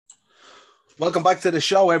Welcome back to the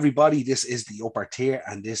show, everybody. This is the Upper Tier,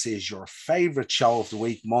 and this is your favourite show of the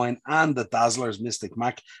week. Mine and the Dazzlers, Mystic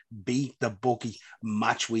Mac, beat the Bookie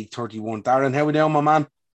match week 31. Darren, how are we doing, my man?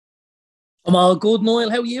 I'm all good,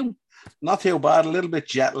 Niall. How are you? Not too bad. A little bit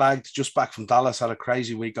jet lagged. Just back from Dallas. Had a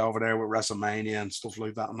crazy week over there with WrestleMania and stuff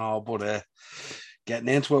like that and all. But getting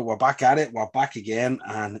into it, we're back at it. We're back again,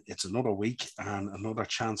 and it's another week and another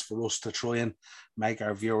chance for us to try and make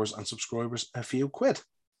our viewers and subscribers a few quid.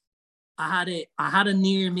 I had a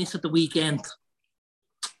near miss at the weekend.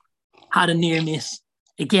 Had a near miss.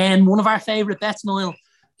 Again, one of our favourite bets, Niall.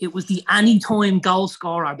 It was the anytime goal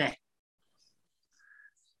scorer bet.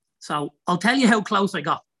 So I'll tell you how close I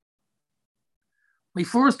got. My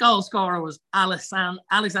first goal scorer was Alexander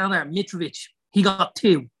Mitrovic. He got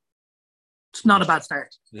 2. It's not a bad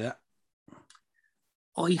start. Yeah.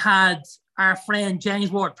 I had our friend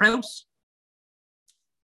James Ward-Prowse.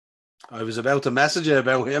 I was about to message you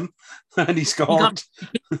about him, and he scored.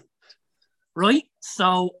 Right,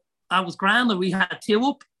 so that was grand. We had 2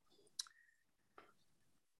 up.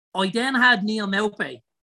 I then had Neil Maupay,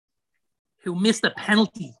 who missed a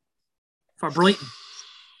penalty for Brighton.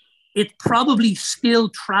 It's probably still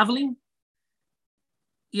travelling.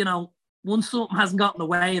 You know, once something hasn't gotten in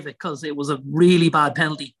the way of it because it was a really bad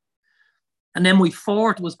penalty. And then my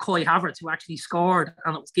fourth was Kai Havertz, who actually scored,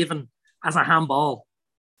 and it was given as a handball.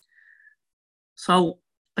 So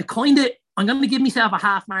I'm going to give myself a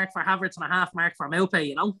half mark for Havertz and a half mark for Maupay,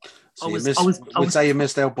 you know. So we'd say you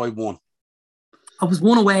missed out by 1. I was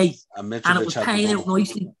 1 away, and it was paying out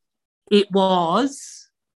nicely. It was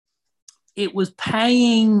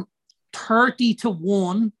paying 30 to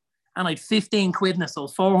 1, and I'd 15 quid in it, so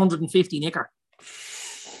 450 nicker.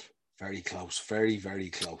 Very close, very, very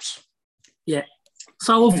close. Yeah.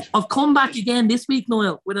 So I've come back again this week,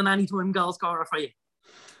 Niall, with an anytime goal scorer for you.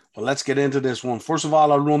 Well, let's get into this one. First of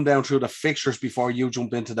all, I'll run down through the fixtures before you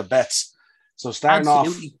jump into the bets. So starting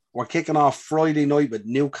off, we're kicking off Friday night with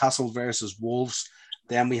Newcastle versus Wolves.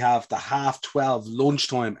 Then we have the 12:30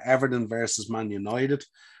 lunchtime, Everton versus Man United.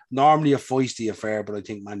 Normally a feisty affair, but I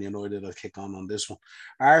think Man United will kick on this one.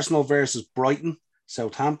 Arsenal versus Brighton.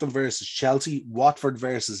 Southampton versus Chelsea. Watford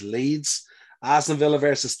versus Leeds. Aston Villa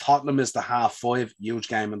versus Tottenham is the 5:30. Huge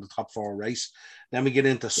game in the top 4 race. Then we get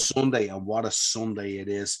into Sunday, and what a Sunday it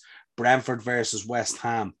is. Brentford versus West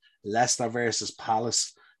Ham, Leicester versus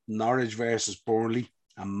Palace, Norwich versus Burnley,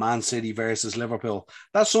 and Man City versus Liverpool.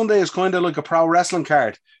 That Sunday is kind of like a pro wrestling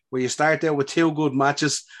card, where you start out with 2 good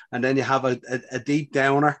matches, and then you have a deep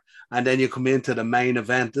downer, and then you come into the main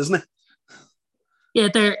event, isn't it? Yeah,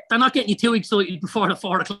 they're not getting you too excited before the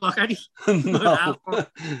 4 o'clock, are they? No.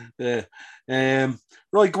 Yeah.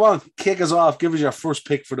 Right, go on, kick us off. Give us your first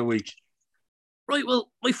pick for the week. Right,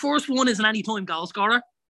 well, my first one is an anytime goal scorer.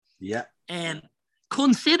 Yeah. And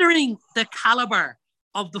considering the calibre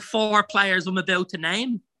of the 4 players I'm about to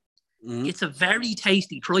name, it's a very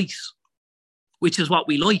tasty price, which is what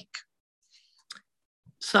we like.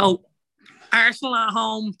 So, Arsenal at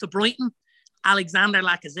home to Brighton, Alexander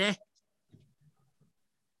Lacazette.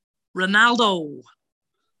 Ronaldo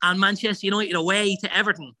and Manchester United away to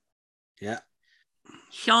Everton. Yeah.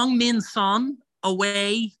 Heung-min Son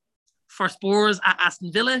away for Spurs at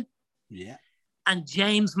Aston Villa. Yeah. And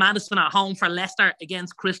James Maddison at home for Leicester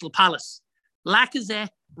against Crystal Palace. Lacazette,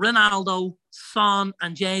 Ronaldo, Son,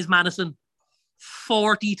 and James Maddison,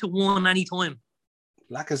 40 to 1 anytime.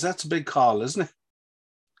 Lacazette's a big call, isn't it?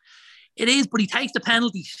 It is, but he takes the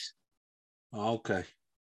penalties. Okay.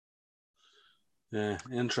 Yeah,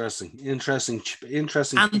 interesting. And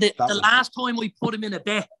the last time we put him in a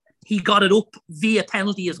bet, he got it up via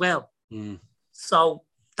penalty as well. So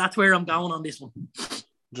that's where I'm going on this one.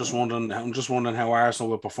 I'm just wondering how Arsenal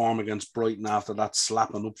will perform against Brighton after that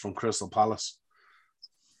slapping up from Crystal Palace.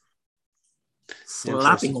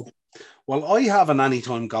 Slapping up. Well, I have an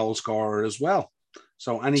anytime goal scorer as well.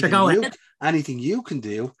 So anything you can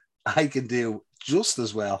do, I can do just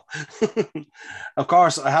as well. Of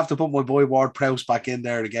course, I have to put my boy Ward-Prowse back in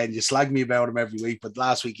there again. You slag me about him every week, but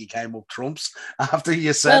last week he came up trumps after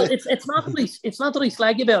you said it. It's not that I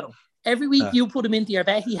slag you about him. Every week you put him into your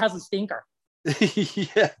bet, he has a stinker.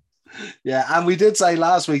 Yeah. And we did say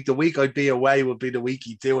last week the week I'd be away would be the week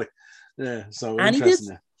he'd do it. Yeah, so and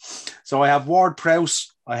interesting. So I have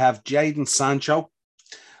Ward-Prowse, I have Jadon Sancho,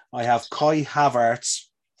 I have Kai Havertz,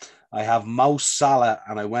 I have Mo Salah,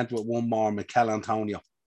 and I went with one more, Mikel Antonio.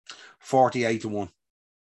 48 to 1.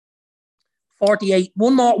 48.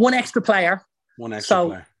 One extra player. One extra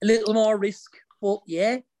player. A little more risk, but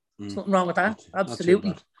yeah, nothing wrong with that.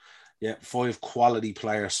 Absolutely. Yeah, 5 quality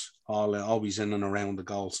players, always in and around the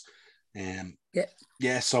goals.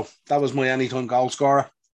 So that was my anytime goal scorer.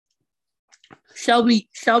 Shall we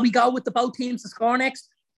go with the both teams to score next?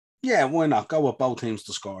 Yeah, why not? Go with both teams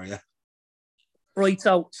to score, yeah. Right,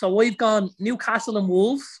 so I've gone Newcastle and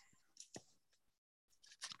Wolves.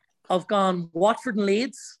 I've gone Watford and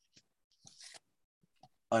Leeds.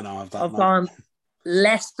 I know I've that. I've gone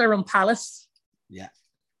Leicester and Palace. Yeah.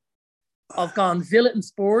 I've gone Villa and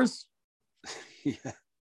Spurs. Yeah.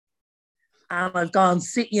 And I've gone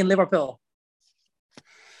City and Liverpool.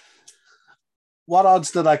 What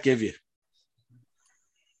odds did that give you?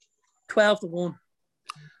 12-1.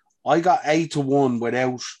 I got 8-1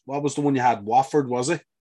 without, what was the one you had? Watford, was it?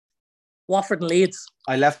 Watford and Leeds.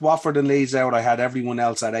 I left Watford and Leeds out. I had everyone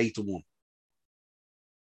else at 8-1. Well,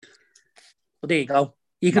 there you go.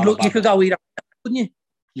 You could go either, couldn't you?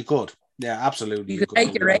 You could. Yeah, absolutely. You could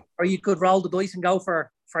take your 8, or you could roll the dice and go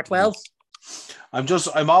for 12.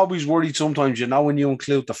 I'm always worried sometimes, when you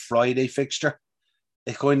include the Friday fixture,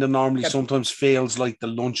 it kind of normally sometimes feels like the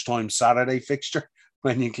lunchtime Saturday fixture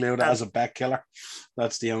when you include it as a bet killer.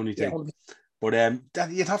 That's the only thing. Yeah.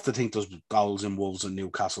 But you'd have to think there's goals in Wolves and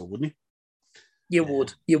Newcastle, wouldn't you?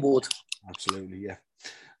 You would. Absolutely, yeah.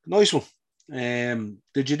 Nice one.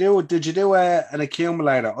 Did you do an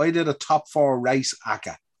accumulator? I did a top 4 race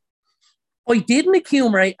ACCA. I did an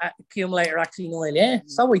accumulator actually, Niall, yeah.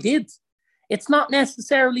 So I did. It's not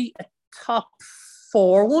necessarily a top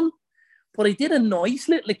 4 one, but I did a nice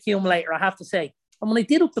little accumulator, I have to say. And when I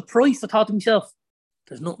did up the price, I thought to myself,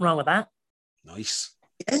 there's nothing wrong with that. Nice.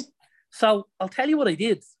 Yeah. So I'll tell you what I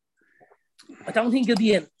did. I don't think you'll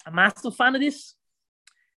be a massive fan of this,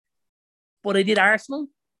 but I did Arsenal.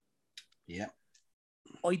 Yeah.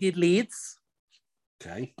 I did Leeds.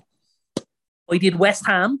 Okay. I did West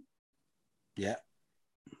Ham. Yeah.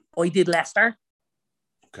 I did Leicester.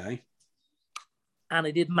 Okay. And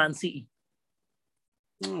I did Man City.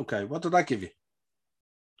 Okay. What did that give you?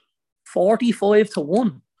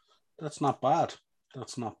 45-1. That's not bad.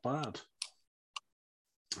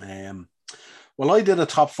 Well, I did a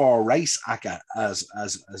top 4 race ACCA as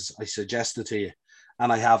I suggested to you, and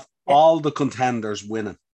I have all the contenders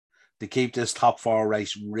winning to keep this top 4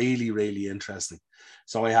 race really, really interesting.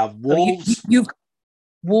 So I have Wolves.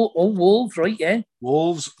 Wolves, right? Yeah.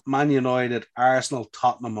 Wolves, Man United, Arsenal,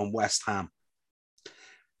 Tottenham, and West Ham.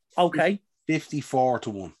 Okay.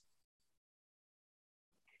 54-1.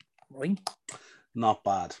 Right. Not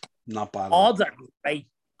bad. Odds are great.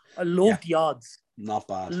 I love the odds. Not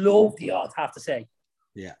bad. Love the odds, have to say.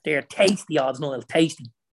 Yeah. They're tasty odds, Noel.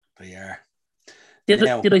 Tasty. They are.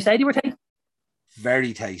 Did I say they were tasty?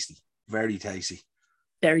 Very tasty. Very tasty.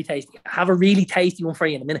 Very tasty. I have a really tasty one for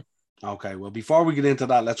you in a minute. Okay, well, before we get into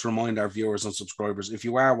that, let's remind our viewers and subscribers, if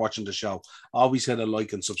you are watching the show, always hit a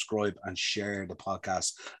like and subscribe and share the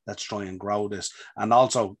podcast. Let's try and grow this. And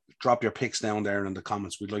also, drop your picks down there in the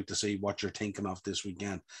comments. We'd like to see what you're thinking of this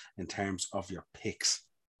weekend in terms of your picks.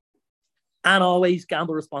 And always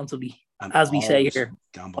gamble responsibly, as we say here.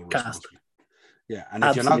 Gamble responsibly. Yeah, and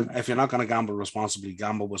if you're not going to gamble responsibly,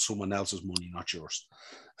 gamble with someone else's money, not yours.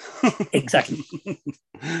 Exactly.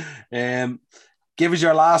 Give us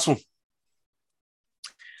your last one.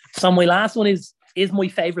 So my last one is my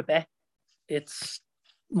favorite bet. It's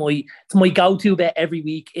my go-to bet every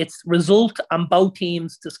week. It's result and both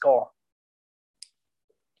teams to score.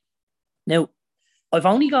 Now, I've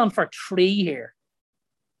only gone for 3 here.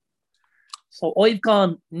 So I've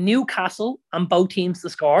gone Newcastle and both teams to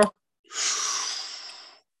score.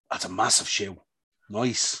 That's a massive shoe.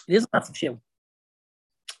 Nice. It is a massive shoe.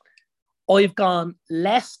 I've gone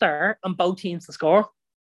Leicester and both teams to score.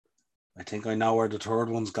 I think I know where the third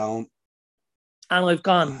one's going. And I've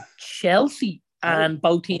gone Chelsea and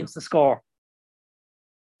both teams to score.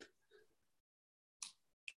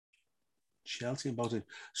 Chelsea and both teams.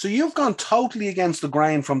 So you've gone totally against the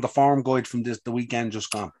grain from the form guide from the weekend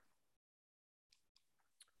just gone.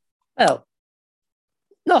 Well,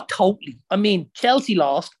 not totally. I mean, Chelsea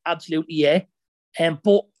lost, absolutely, yeah.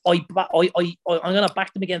 But I'm going to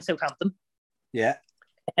back them against Southampton. Yeah.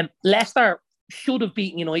 Leicester should have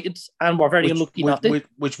beaten United and were very unlucky not to.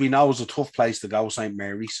 Which we know is a tough place to go, St.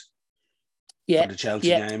 Mary's. Yeah. For the Chelsea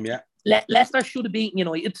game, yeah. Leicester should have beaten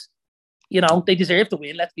United. They deserve to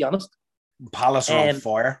win, let's be honest. Palace are on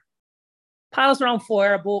fire. Palace are on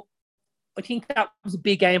fire, but I think that was a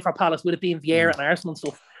big game for Palace with it being Vieira and Arsenal and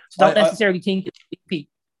stuff. So I don't necessarily think it's big.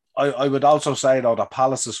 I would also say, though, that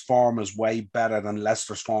Palace's form is way better than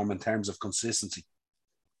Leicester's form in terms of consistency.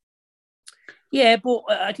 Yeah, but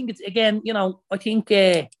I think it's, again, I think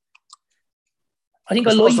I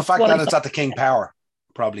like the fact that it's at the King Power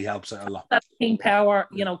probably helps it a lot. That King Power,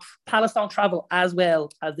 Palace don't travel as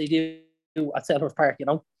well as they do at Selhurst Park,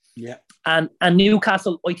 Yeah. And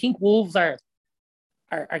Newcastle, I think Wolves are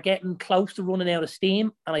are getting close to running out of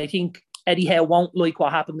steam, and I think Eddie Howe won't like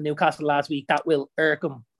what happened to Newcastle last week. That will irk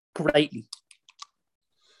him greatly.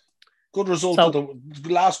 Good result. So, the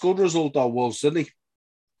last good result, though, Wolves, didn't he?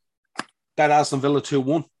 That Aston Villa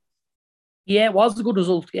 2-1. Yeah, it was a good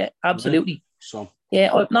result. Yeah, absolutely. Yeah. So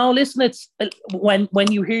yeah, no, listen, it's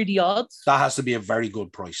when you hear the odds, that has to be a very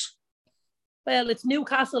good price. Well, it's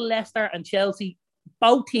Newcastle, Leicester, and Chelsea.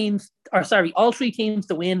 All three teams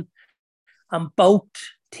to win, and both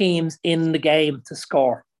teams in the game to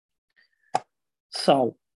score.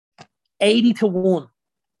 So 80-1.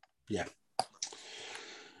 Yeah.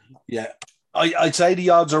 Yeah. I'd say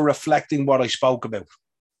the odds are reflecting what I spoke about.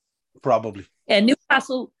 Probably. Yeah,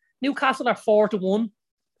 Newcastle are 4-1,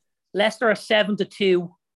 Leicester are 7-2,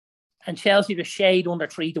 and Chelsea are shade under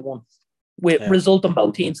 3-1, with result on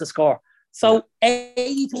both teams to score. So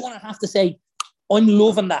 80-1, I have to say, I'm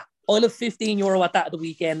loving that. I'll have €15 at that at the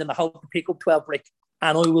weekend, and I hope to pick up 12 brick,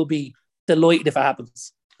 and I will be delighted if it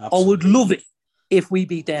happens. Absolutely. I would love it if we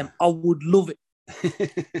beat them. I would love it.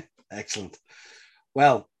 Excellent.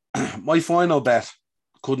 Well, my final bet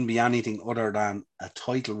couldn't be anything other than a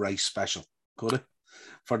title race special, could it?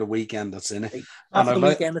 For the weekend that's in it. And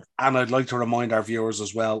I'd like to remind our viewers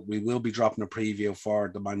as well, we will be dropping a preview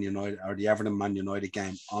for the Man United or the Everton Man United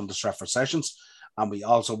game on the Stretford Sessions. And we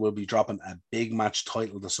also will be dropping a big match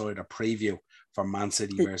title decider preview for Man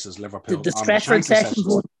City versus Liverpool. The Stretford Sessions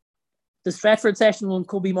one. The Stretford Session one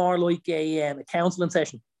could be more like a counselling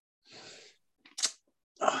session.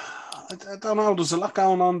 I don't know. There's a lot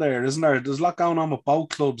going on there, isn't there? There's a lot going on with both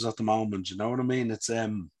clubs at the moment. You know what I mean? It's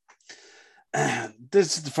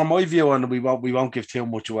this, from my view, and we won't give too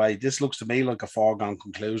much away. This looks to me like a foregone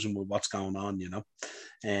conclusion with what's going on. You know,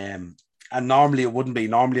 and normally it wouldn't be.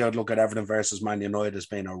 Normally I'd look at Everton versus Man United as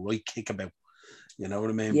being a right kickabout. You know what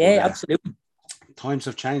I mean? Yeah, but, absolutely. Times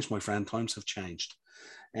have changed, my friend. Times have changed.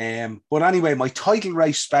 But anyway, my title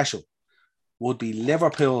race special would be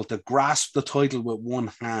Liverpool to grasp the title with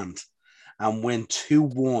one hand and win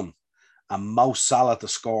 2-1, and Mo Salah to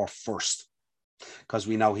score first, because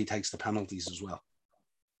we know he takes the penalties as well.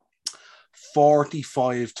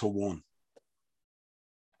 45-1.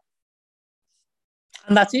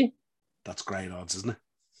 And that's it. That's great odds, isn't it?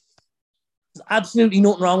 There's absolutely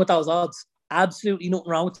nothing wrong with those odds. Absolutely nothing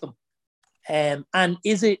wrong with them. And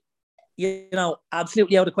is it,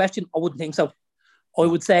 absolutely out of question? I wouldn't think so. I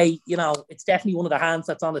would say, it's definitely one of the hands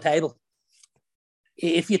that's on the table.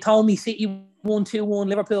 If you told me City 1-2-1,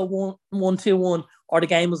 Liverpool 1-2-1, or the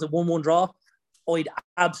game was a 1-1 draw, I'd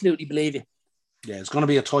absolutely believe you. Yeah, it's going to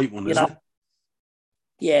be a tight one, isn't it?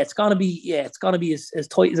 Yeah, it's going to be as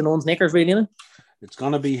tight as an one's knickers, really, isn't it? It's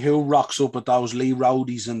going to be who rocks up with those Lee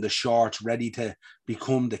Roadies in the shorts, ready to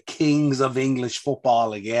become the kings of English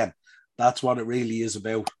football again. That's what it really is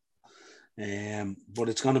about. But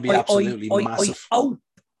it's going to be absolutely massive.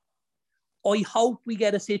 I hope we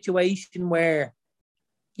get a situation where,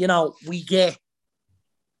 we get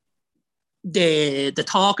the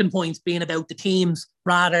talking points being about the teams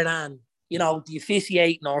rather than, the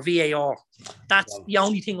officiating or VAR. That's the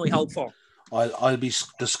only thing I hope for. I'll be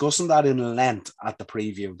discussing that in length at the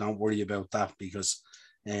preview. Don't worry about that, because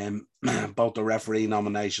both the referee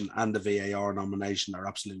nomination and the VAR nomination are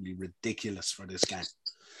absolutely ridiculous for this game.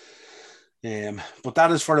 But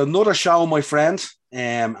that is for another show, my friend.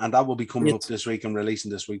 And that will be coming up this week and releasing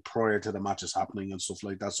this week prior to the matches happening and stuff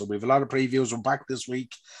like that. So we have a lot of previews. We're back this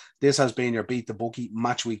week. This has been your Beat the Bookie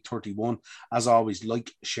Match Week 31. As always, like,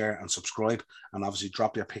 share, and subscribe. And obviously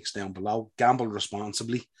drop your picks down below. Gamble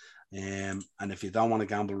responsibly. And if you don't want to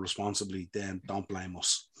gamble responsibly, then don't blame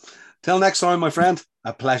us. Till next time, my friend,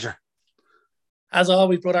 a pleasure. As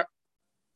always, brother.